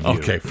point of view.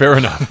 Okay, fair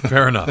enough,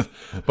 fair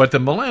enough. But the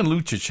Milan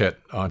Lucic hit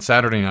on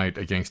Saturday night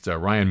against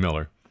Ryan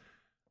Miller,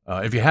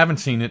 if you haven't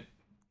seen it,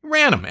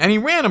 ran him. And he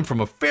ran him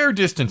from a fair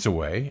distance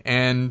away.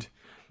 And,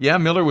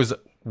 Miller was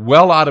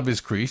well out of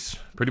his crease,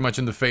 pretty much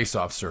in the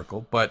face-off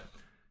circle. But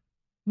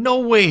no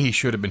way he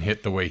should have been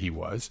hit the way he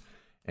was.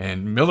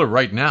 And Miller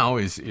right now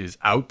is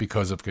out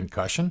because of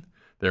concussion.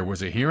 There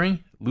was a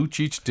hearing.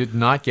 Lucic did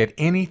not get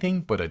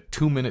anything but a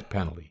 2-minute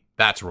penalty.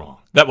 That's wrong.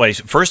 That way,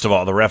 first of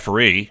all, the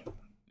referee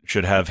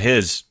should have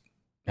his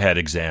head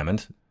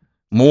examined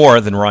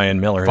more than Ryan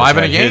Miller has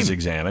had his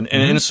examined.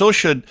 And so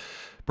should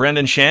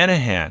Brendan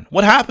Shanahan.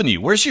 What happened to you?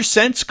 Where's your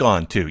sense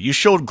gone to? You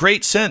showed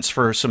great sense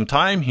for some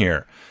time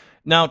here.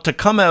 Now, to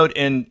come out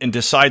and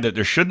decide that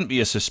there shouldn't be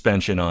a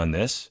suspension on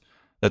this,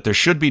 that there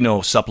should be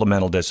no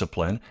supplemental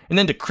discipline, and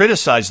then to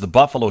criticize the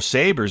Buffalo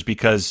Sabres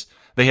because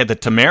they had the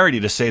temerity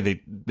to say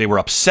they were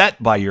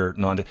upset by your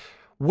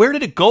Where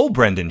did it go,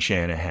 Brendan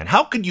Shanahan?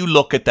 How could you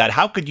look at that?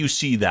 How could you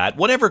see that?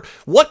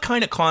 What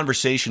kind of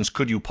conversations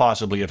could you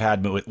possibly have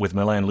had with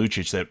Milan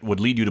Lucic that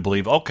would lead you to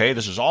believe, okay,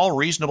 this is all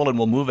reasonable and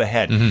we'll move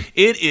ahead? Mm-hmm.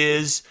 It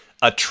is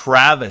a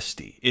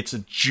travesty. It's a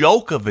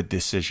joke of a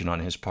decision on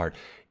his part.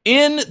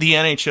 In the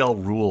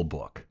NHL rule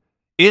book,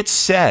 it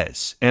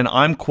says, and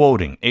I'm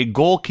quoting, a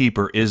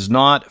goalkeeper is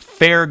not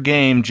fair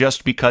game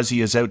just because he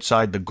is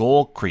outside the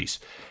goal crease.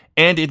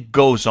 And it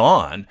goes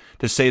on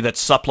to say that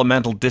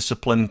supplemental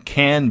discipline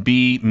can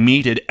be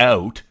meted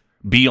out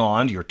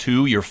beyond your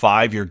 2, your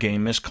 5, your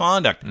game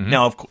misconduct. Mm-hmm.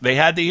 Now, they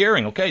had the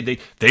hearing. Okay,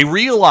 they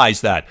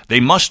realized that. They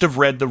must have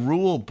read the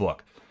rule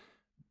book.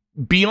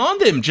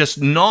 Beyond them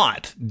just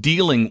not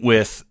dealing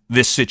with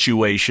this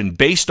situation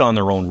based on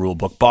their own rule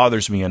book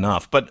bothers me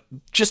enough. But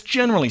just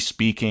generally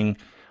speaking,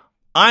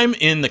 I'm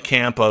in the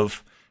camp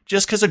of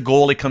just because a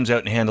goalie comes out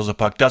and handles a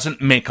puck doesn't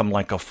make him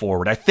like a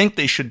forward. I think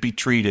they should be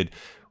treated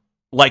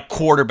like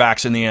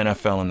quarterbacks in the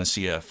NFL and the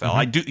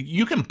CFL. Mm-hmm.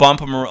 You can bump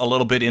them a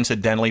little bit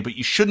incidentally, but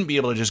you shouldn't be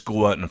able to just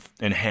go out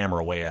and hammer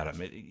away at them.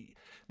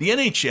 The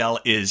NHL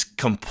is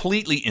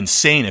completely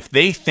insane if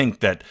they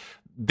think that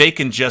they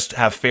can just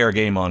have fair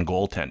game on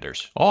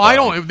goaltenders. Oh, I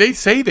don't. They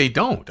say they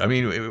don't. I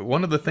mean,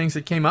 one of the things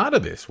that came out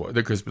of this,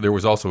 because there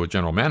was also a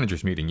general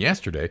managers meeting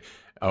yesterday,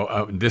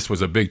 this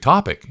was a big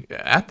topic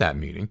at that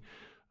meeting.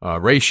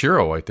 Ray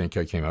Shero, I think,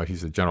 came out.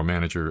 He's the general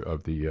manager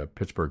of the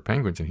Pittsburgh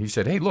Penguins, and he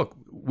said, hey, look,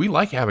 we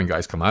like having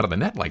guys come out of the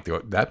net like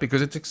that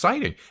because it's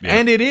exciting. Yeah.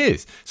 And it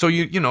is. So,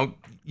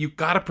 you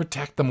got to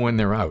protect them when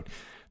they're out.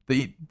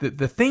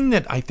 The thing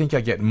that I think I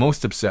get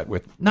most upset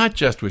with, not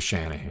just with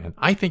Shanahan,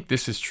 I think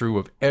this is true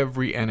of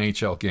every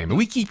NHL game. And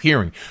we keep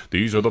hearing,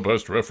 these are the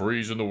best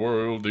referees in the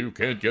world. You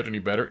can't get any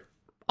better.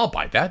 I'll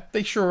buy that.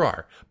 They sure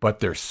are. But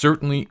they're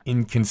certainly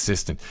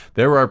inconsistent.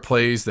 There are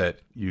plays that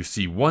you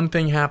see one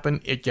thing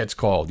happen, it gets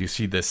called. You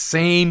see the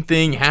same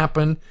thing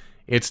happen,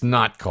 it's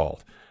not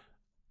called.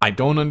 I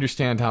don't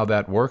understand how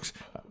that works.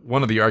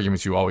 one of the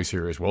arguments you always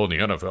hear is, well, in the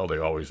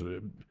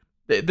NFL,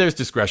 there's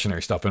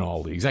discretionary stuff in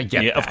all leagues. I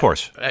get that. Of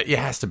course. It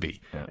has to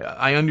be. Yeah.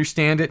 I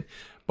understand it,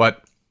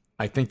 but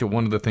I think that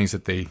one of the things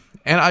that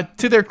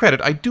to their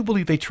credit, I do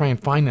believe they try and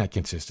find that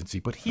consistency.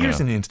 But here's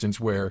an instance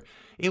where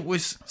it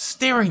was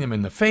staring them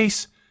in the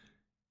face,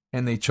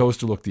 and they chose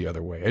to look the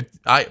other way.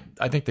 I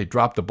think they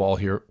dropped the ball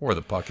here, or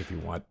the puck if you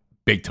want,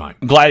 big time.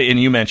 Glad, and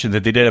you mentioned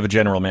that they did have a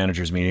general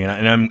managers meeting,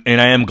 and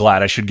I am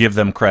glad. I should give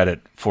them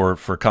credit for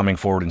coming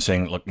forward and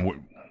saying, look,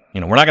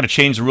 we're not going to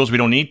change the rules. We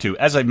don't need to.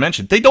 As I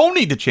mentioned, they don't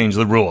need to change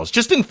the rules.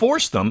 Just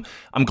enforce them.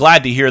 I'm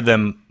glad to hear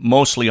them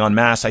mostly en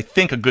masse. I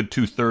think a good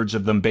 2/3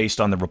 of them, based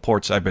on the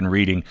reports I've been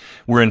reading,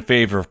 were in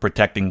favor of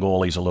protecting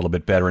goalies a little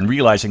bit better and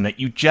realizing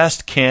that you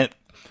just can't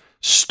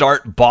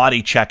start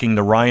body checking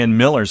the Ryan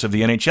Millers of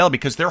the NHL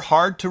because they're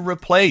hard to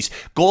replace.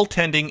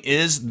 Goaltending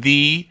is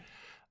the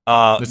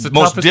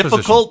most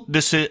difficult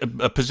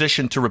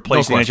position to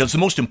replace in the NHL. It's the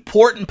most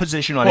important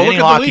position on any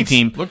hockey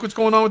team. Look what's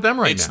going on with them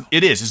right now.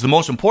 It is. It's the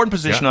most important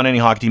position on any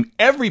hockey team.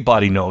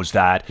 Everybody knows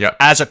that. Yeah.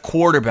 As a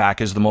quarterback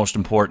is the most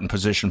important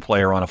position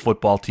player on a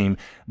football team.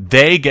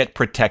 They get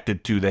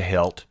protected to the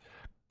hilt.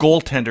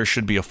 Goaltender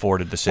should be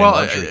afforded the same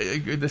luxury.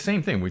 The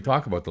same thing. We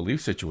talk about the Leaf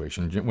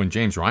situation. When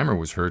James Reimer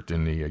was hurt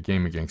in the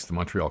game against the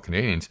Montreal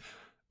Canadiens,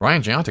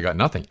 Ryan Gianta got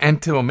nothing.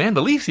 And to a man,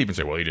 the Leafs even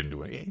say, well, he didn't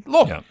do anything.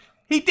 Look,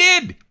 he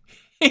did.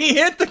 He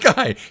hit the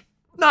guy.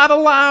 Not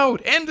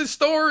allowed. End of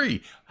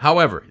story.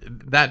 However,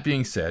 that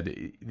being said,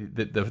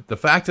 the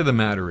fact of the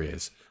matter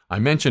is, I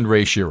mentioned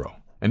Ray Shero,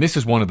 and this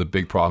is one of the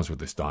big problems with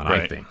this, Don,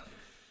 I think.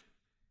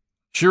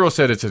 Shero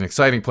said it's an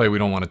exciting play. We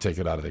don't want to take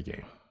it out of the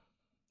game.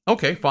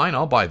 Okay, fine.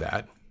 I'll buy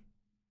that.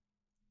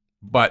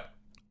 But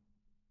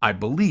I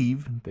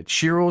believe that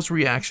Shero's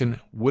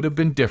reaction would have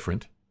been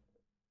different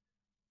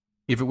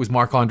if it was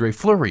Marc-Andre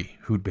Fleury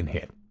who'd been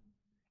hit.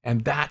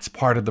 And that's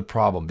part of the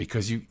problem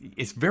because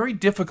it's very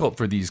difficult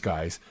for these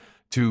guys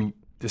to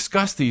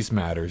discuss these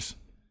matters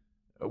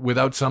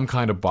without some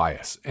kind of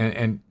bias.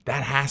 And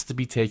that has to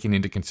be taken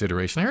into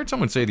consideration. I heard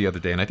someone say the other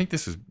day, and I think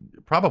this is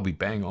probably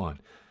bang on,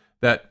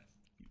 that,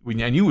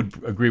 and you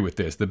would agree with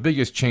this, the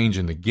biggest change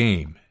in the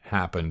game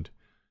happened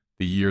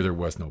the year there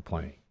was no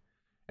playing.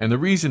 And the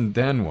reason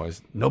then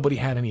was nobody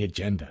had any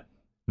agenda.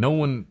 No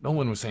one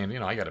was saying,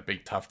 I got a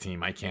big, tough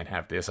team. I can't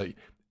have this.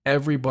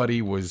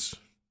 Everybody was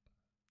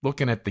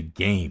looking at the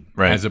game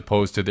as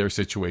opposed to their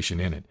situation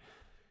in it.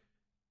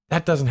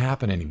 That doesn't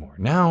happen anymore.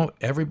 Now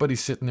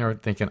everybody's sitting there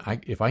thinking,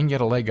 if I can get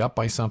a leg up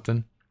by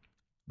something,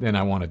 then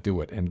I want to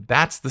do it. And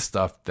that's the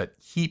stuff that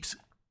keeps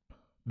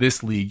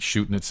this league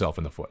shooting itself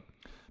in the foot.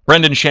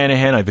 Brendan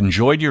Shanahan, I've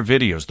enjoyed your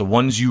videos, the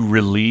ones you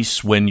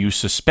release when you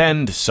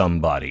suspend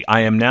somebody.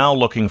 I am now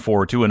looking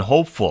forward to and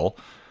hopeful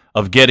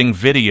of getting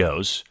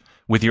videos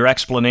with your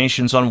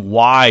explanations on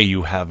why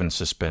you haven't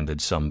suspended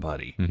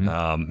somebody.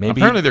 Mm-hmm. Maybe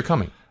apparently they're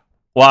coming.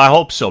 Well, I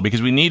hope so,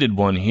 because we needed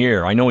one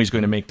here. I know he's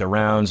going to make the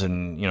rounds,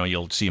 and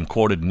you'll see him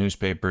quoted in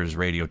newspapers,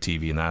 radio,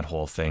 TV, and that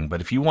whole thing. But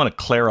if you want to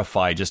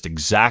clarify just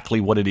exactly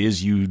what it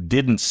is you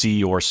didn't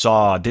see or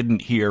saw,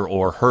 didn't hear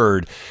or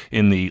heard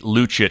in the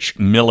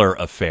Lucic-Miller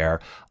affair,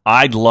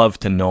 I'd love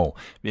to know.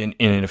 And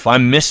if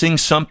I'm missing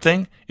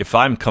something, if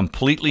I'm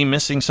completely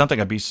missing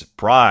something, I'd be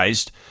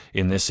surprised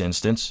in this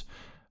instance.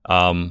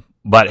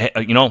 But,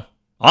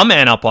 I'll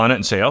man up on it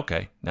and say,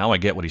 okay, now I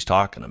get what he's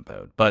talking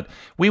about. But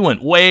we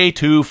went way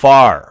too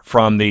far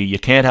from you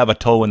can't have a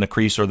toe in the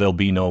crease or there'll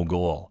be no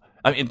goal.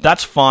 I mean,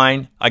 that's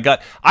fine.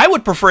 I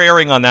would prefer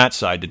erring on that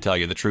side, to tell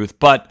you the truth.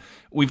 But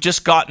we've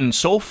just gotten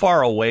so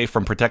far away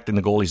from protecting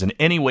the goalies in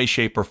any way,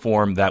 shape, or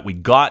form that we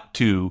got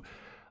to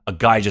a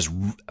guy just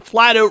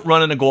flat out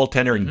running a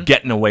goaltender and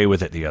getting away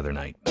with it the other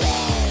night.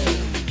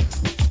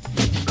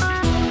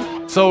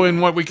 So in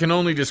what we can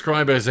only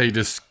describe as a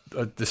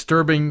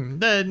disturbing,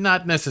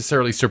 not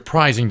necessarily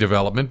surprising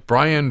development,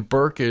 Brian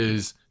Burke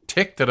is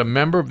ticked at a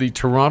member of the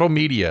Toronto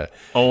media.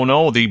 Oh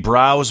no, the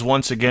brows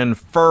once again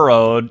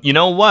furrowed. You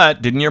know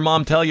what? Didn't your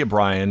mom tell you,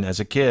 Brian, as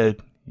a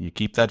kid, you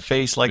keep that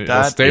face like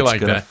that? Stay it's like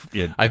that.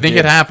 I think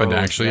it happened,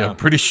 actually. Yeah. I'm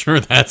pretty sure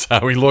that's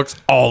how he looks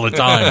all the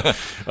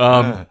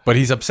time. But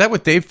he's upset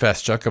with Dave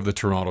Feschuk of the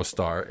Toronto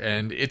Star,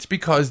 and it's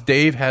because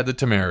Dave had the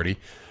temerity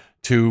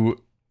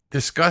to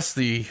discuss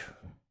the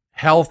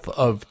health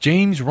of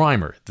James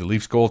Reimer, the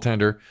Leafs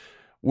goaltender,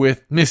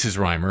 with Mrs.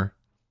 Reimer,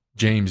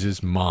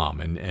 James's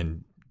mom.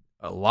 And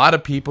a lot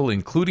of people,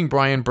 including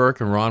Brian Burke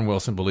and Ron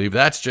Wilson, believe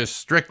that's just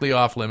strictly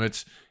off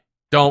limits.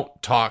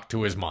 Don't talk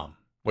to his mom.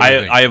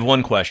 I have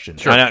one question.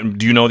 Sure.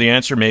 Do you know the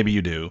answer? Maybe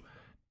you do.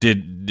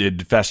 Did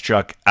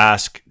Feschuk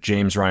ask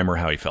James Reimer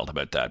how he felt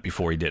about that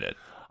before he did it?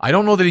 I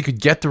don't know that he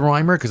could get to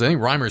Reimer because I think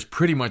Reimer's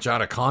pretty much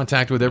out of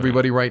contact with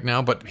everybody right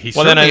now. But he's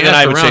then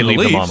I would say leave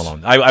the mom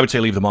alone. I would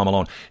say leave the mom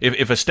alone.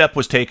 If a step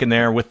was taken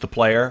there with the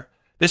player,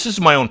 this is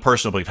my own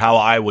personal belief, how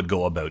I would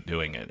go about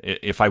doing it.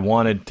 If I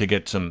wanted to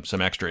get some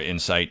extra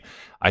insight,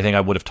 I think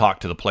I would have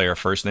talked to the player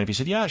first. And then if he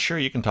said, yeah, sure,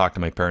 you can talk to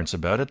my parents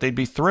about it, they'd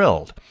be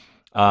thrilled.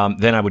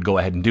 Then I would go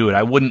ahead and do it.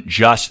 I wouldn't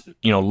just,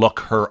 look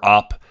her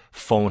up,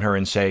 phone her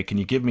and say, can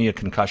you give me a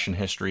concussion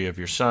history of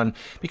your son?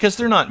 Because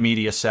they're not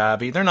media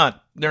savvy. They're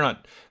not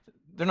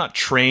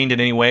trained in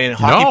any way, and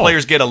hockey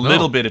players get a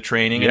little bit of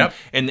training, Yep.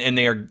 and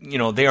they are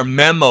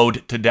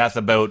memoed to death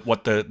about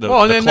what the and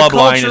club the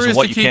line culture is, is and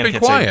what to you keep can it and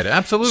can't say. quiet.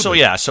 Absolutely. So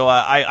yeah,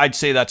 I'd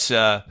say that's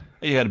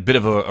you had a bit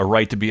of a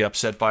right to be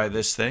upset by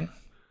this thing.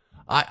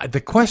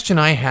 The question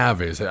I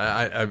have is,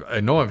 I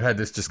know I've had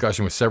this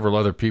discussion with several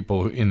other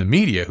people in the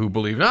media who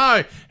believe,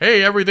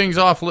 hey, everything's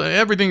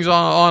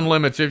on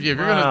limits. If you're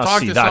going to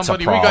talk to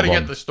somebody, we got to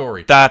get the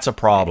story. That's a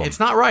problem. It's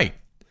not right.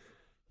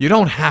 You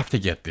don't have to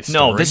get this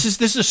story. No, this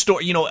is a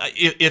story.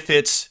 If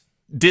it's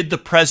did the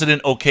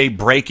president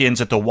break-ins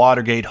at the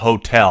Watergate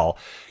Hotel?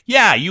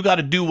 Yeah, you got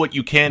to do what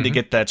you can to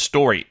get that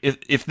story.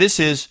 If this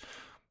is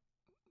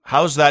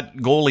how's that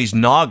goalie's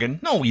noggin?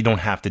 No, you don't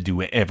have to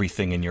do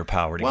everything in your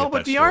power to get that story. Well,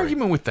 but the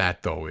argument with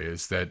that, though,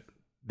 is that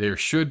there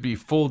should be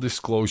full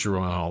disclosure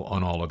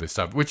on all of this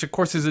stuff, which, of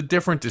course, is a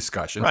different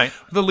discussion. Right.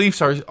 The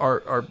Leafs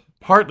are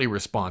partly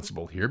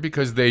responsible here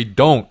because they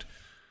don't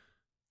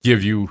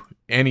give you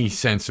any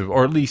sense of,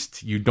 or at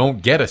least you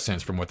don't get a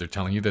sense from what they're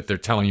telling you that they're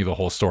telling you the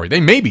whole story.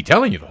 They may be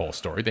telling you the whole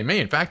story. They may,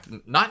 in fact,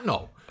 not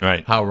know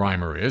how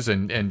Reimer is,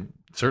 and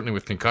certainly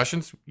with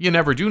concussions, you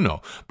never do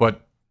know.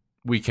 But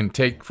we can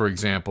take, for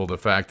example, the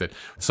fact that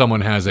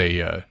someone has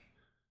a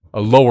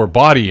lower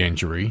body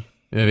injury,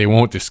 and they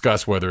won't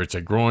discuss whether it's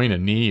a groin, a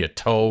knee, a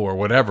toe, or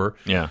whatever.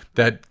 Yeah.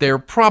 That they're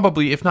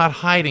probably, if not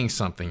hiding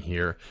something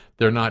here,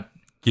 they're not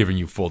giving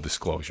you full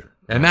disclosure.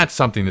 And that's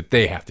something that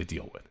they have to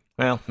deal with.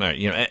 Well,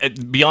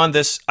 beyond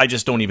this, I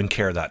just don't even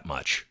care that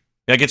much.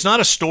 Like, it's not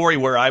a story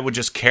where I would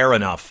just care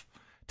enough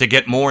to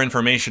get more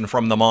information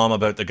from the mom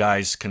about the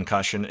guy's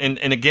concussion.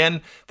 And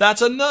again,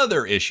 that's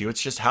another issue.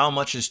 It's just how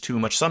much is too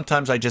much.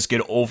 Sometimes I just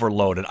get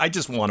overloaded. I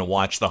just want to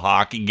watch the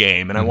hockey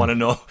game, and I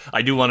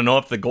do want to know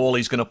if the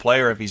goalie's going to play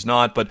or if he's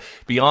not. But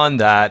beyond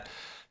that,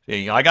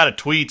 I got to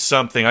tweet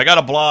something. I got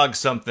to blog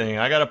something.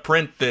 I got to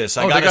print this.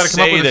 I got to say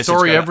come up with this. A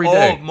story every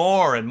day.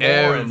 More and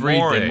more and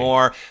more and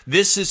more.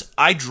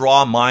 I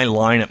draw my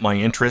line at my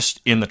interest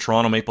in the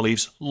Toronto Maple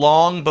Leafs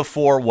long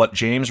before what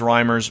James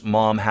Reimer's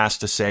mom has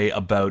to say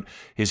about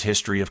his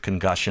history of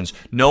concussions.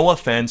 No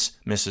offense,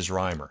 Mrs.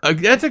 Reimer.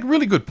 That's a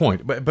really good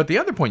point. But the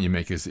other point you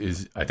make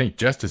is I think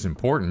just as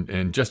important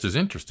and just as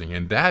interesting,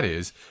 and that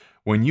is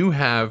when you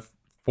have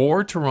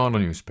 4 Toronto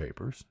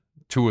newspapers.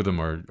 2 of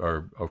them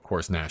are, of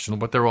course, national,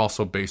 but they're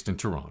also based in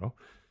Toronto.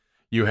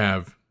 You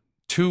have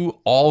 2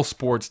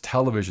 all-sports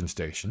television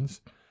stations.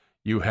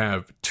 You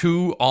have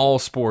 2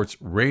 all-sports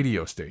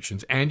radio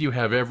stations. And you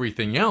have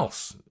everything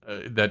else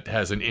that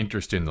has an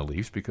interest in the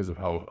Leafs because of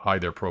how high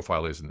their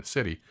profile is in the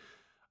city.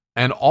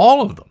 And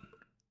all of them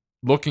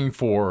looking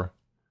for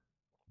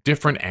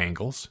different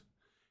angles.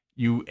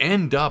 You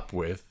end up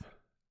with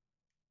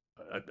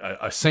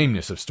a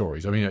sameness of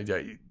stories. I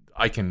mean,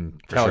 I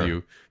can tell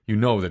you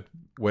that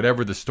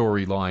whatever the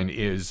storyline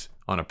is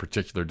on a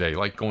particular day,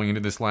 like going into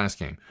this last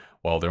game,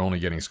 well, they're only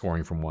getting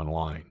scoring from one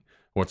line.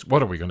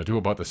 What are we going to do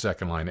about the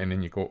second line? And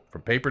then you go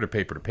from paper to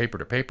paper to paper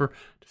to paper,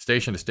 to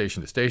station to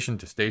station to station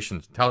to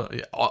station,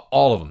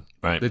 all of them.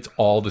 Right. It's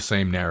all the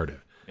same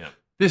narrative. Yeah.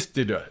 This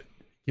did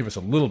give us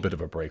a little bit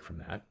of a break from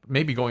that.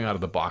 Maybe going out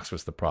of the box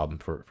was the problem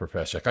for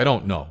Feshek. I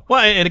don't know.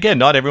 Well, and again,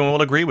 not everyone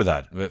will agree with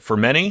that. For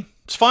many,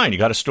 it's fine. You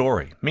got a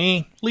story.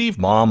 Me, leave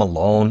mom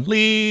alone.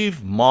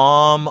 Leave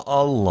mom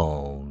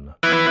alone.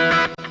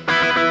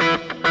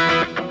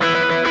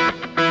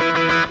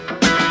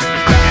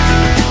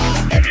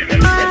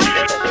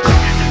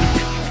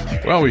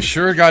 Well, we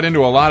sure got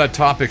into a lot of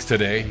topics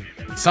today.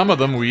 Some of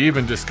them we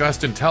even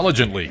discussed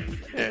intelligently.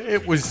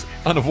 It was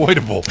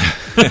unavoidable.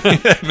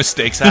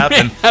 Mistakes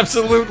happen.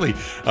 Absolutely.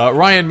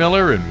 Ryan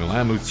Miller and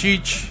Milan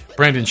Lucic,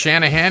 Brendan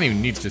Shanahan, who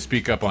needs to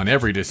speak up on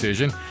every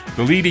decision,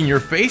 deleting your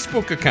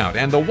Facebook account,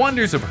 and the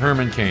wonders of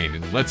Herman Cain.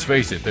 And let's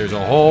face it, there's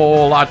a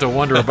whole lot to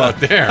wonder about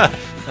there.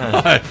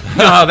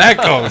 How that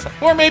goes.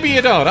 Or maybe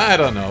you don't. I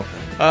don't know.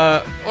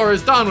 Or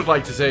as Don would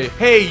like to say,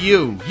 hey,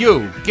 you,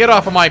 get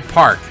off of my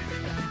park.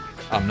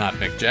 I'm not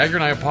Mick Jagger,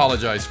 and I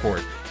apologize for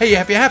it. Hey,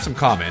 if you have some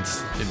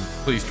comments, and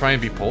please try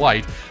and be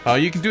polite,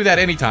 you can do that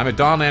anytime at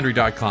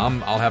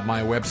donlandry.com. I'll have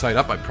my website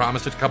up. I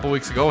promised it a couple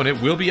weeks ago, and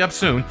it will be up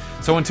soon.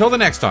 So until the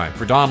next time,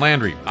 for Don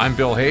Landry, I'm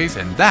Bill Hayes,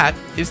 and that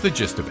is The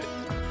Gist of It.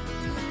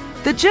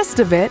 The Gist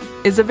of It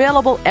is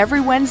available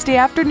every Wednesday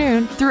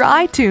afternoon through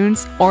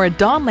iTunes or at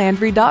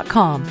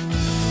donlandry.com.